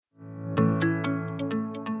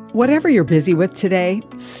Whatever you're busy with today,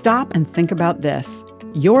 stop and think about this.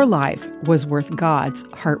 Your life was worth God's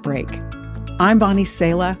heartbreak. I'm Bonnie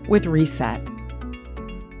Sala with Reset.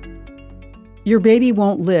 Your baby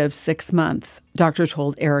won't live 6 months, doctors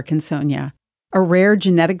told Eric and Sonia. A rare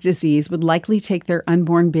genetic disease would likely take their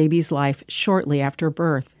unborn baby's life shortly after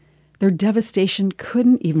birth. Their devastation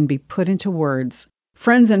couldn't even be put into words.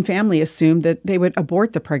 Friends and family assumed that they would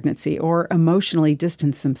abort the pregnancy or emotionally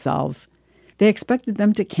distance themselves. They expected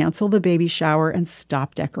them to cancel the baby shower and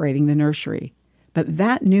stop decorating the nursery. But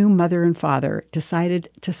that new mother and father decided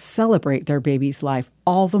to celebrate their baby's life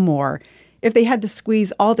all the more if they had to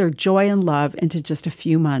squeeze all their joy and love into just a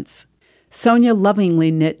few months. Sonia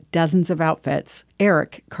lovingly knit dozens of outfits.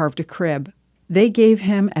 Eric carved a crib. They gave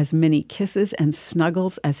him as many kisses and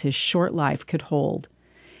snuggles as his short life could hold.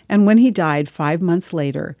 And when he died 5 months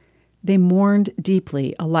later, they mourned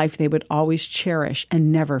deeply a life they would always cherish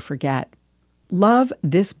and never forget. Love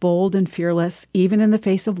this bold and fearless, even in the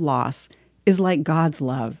face of loss, is like God's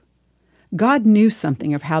love. God knew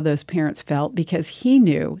something of how those parents felt because he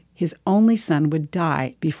knew his only son would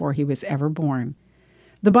die before he was ever born.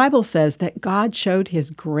 The Bible says that God showed his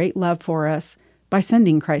great love for us by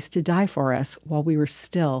sending Christ to die for us while we were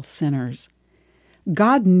still sinners.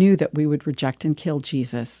 God knew that we would reject and kill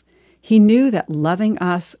Jesus. He knew that loving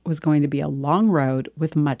us was going to be a long road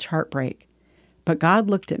with much heartbreak. But God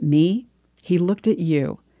looked at me, he looked at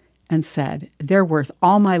you, and said, they're worth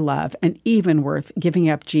all my love and even worth giving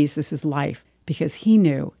up Jesus' life because he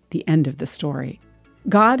knew the end of the story.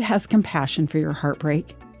 God has compassion for your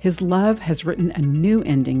heartbreak. His love has written a new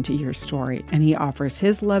ending to your story, and he offers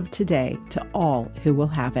his love today to all who will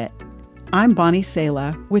have it. I'm Bonnie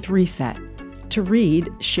Sala with Reset. To read,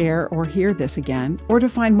 share, or hear this again, or to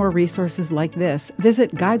find more resources like this,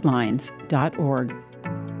 visit guidelines.org.